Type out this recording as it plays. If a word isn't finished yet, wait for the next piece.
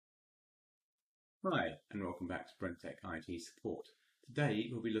Hi, and welcome back to BrenTeck IT Support. Today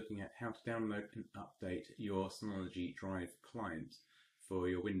we'll be looking at how to download and update your Synology Drive client for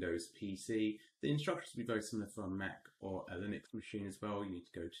your Windows PC. The instructions will be very similar for a Mac or a Linux machine as well. You need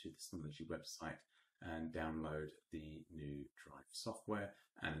to go to the Synology website and download the new Drive software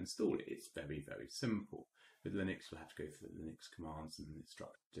and install it. It's very, very simple. With Linux, you'll have to go through the Linux commands and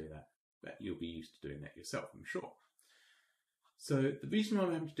instructions to do that, but you'll be used to doing that yourself, I'm sure. So the reason why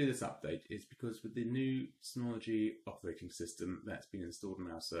we're having to do this update is because with the new Synology operating system that's been installed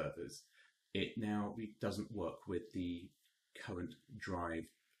on our servers, it now doesn't work with the current Drive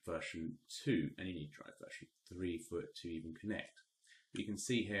version 2, and you need Drive version 3 for it to even connect. You can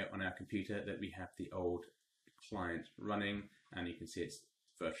see here on our computer that we have the old client running, and you can see it's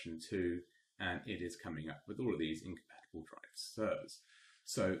version 2, and it is coming up with all of these incompatible Drive servers.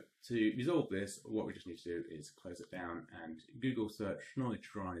 So to resolve this, what we just need to do is close it down and Google search Synology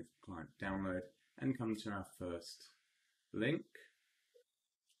Drive client download and come to our first link.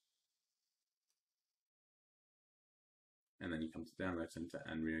 And then you come to Download Center,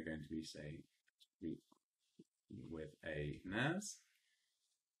 and we are going to be with a NAS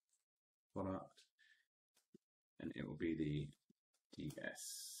product, and it will be the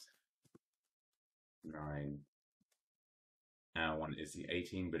DS9. Our one is the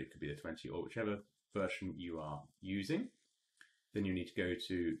 18, but it could be the 20 or whichever version you are using. Then you need to go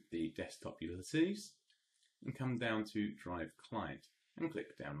to the desktop utilities and come down to Drive Client and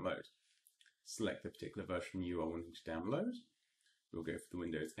click Download. Select the particular version you are wanting to download. We'll go for the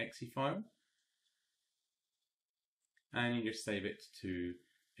Windows exe file, and you just save it to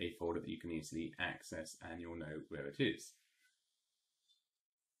a folder that you can easily access, and you'll know where it is.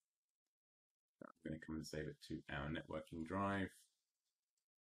 I'm going to come and save it to our networking drive.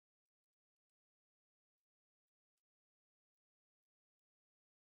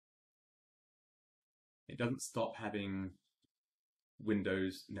 It doesn't stop having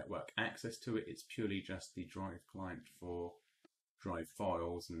Windows network access to it. It's purely just the Drive client for Drive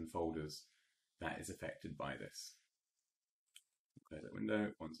files and folders that is affected by this. Close that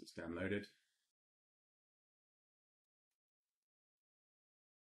window once it's downloaded.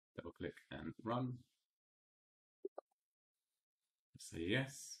 Double click and run. Say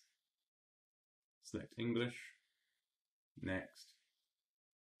yes. Select English. Next.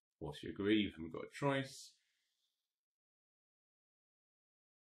 Of course you agree, you haven't got a choice.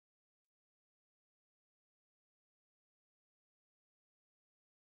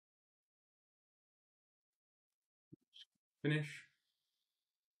 Finish.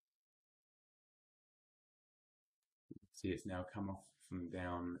 See, it's now come off from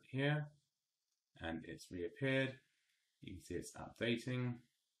down here and it's reappeared. You can see it's updating.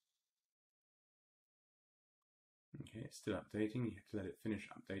 Okay, it's still updating. You have to let it finish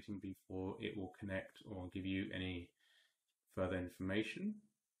updating before it will connect or give you any further information.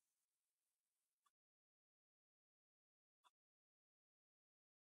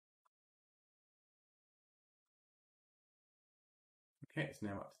 Okay, it's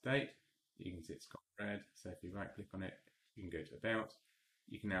now up to date. You can see it's got red, so if you right click on it, you can go to About.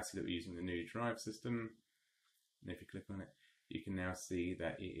 You can now see that we're using the new Drive system, and if you click on it, you can now see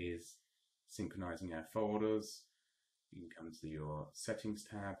that it is synchronizing our folders. You can come to your Settings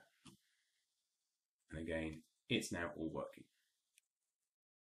tab, and again, it's now all working.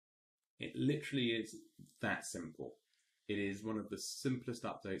 It literally is that simple. It is one of the simplest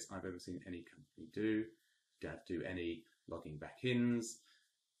updates I've ever seen any company do. You don't have to do any logging back ins.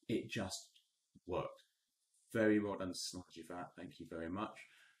 It just worked. Very well done, Synology, for that. Thank you very much.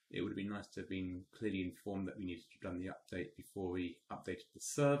 It would have been nice to have been clearly informed that we needed to have done the update before we updated the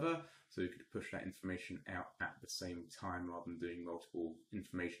server, so we could push that information out at the same time rather than doing multiple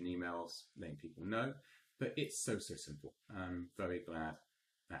information emails letting people know. But it's so simple. I'm very glad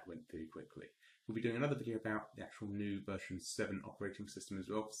that went through quickly. We'll be doing another video about the actual new version 7 operating system as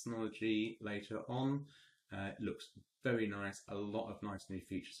well for Synology later on. It looks very nice. A lot of nice new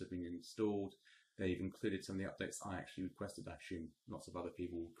features have been installed. They've included some of the updates I actually requested. I assume lots of other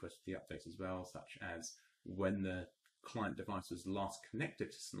people requested the updates as well, such as when the client device was last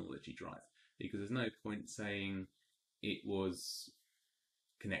connected to Synology Drive, because there's no point saying it was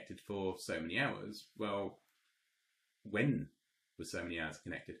connected for so many hours. Well, when was so many hours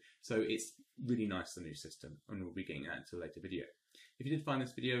connected? So it's really nice, the new system, and we'll be getting that into a later video. If you did find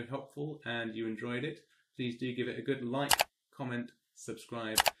this video helpful and you enjoyed it, please do give it a good like, comment,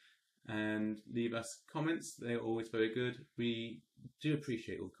 subscribe, and leave us comments. They're always very good. We do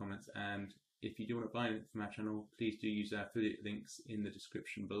appreciate all the comments, and if you do want to buy anything from our channel, please do use our affiliate links in the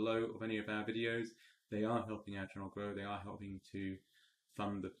description below of any of our videos. They are helping our channel grow. They are helping to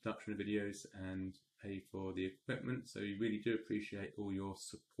fund the production of videos and pay for the equipment. So we really do appreciate all your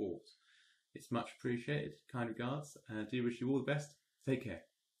support. It's much appreciated. Kind regards. I do wish you all the best. Take care.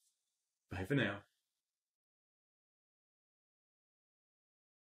 Bye for now.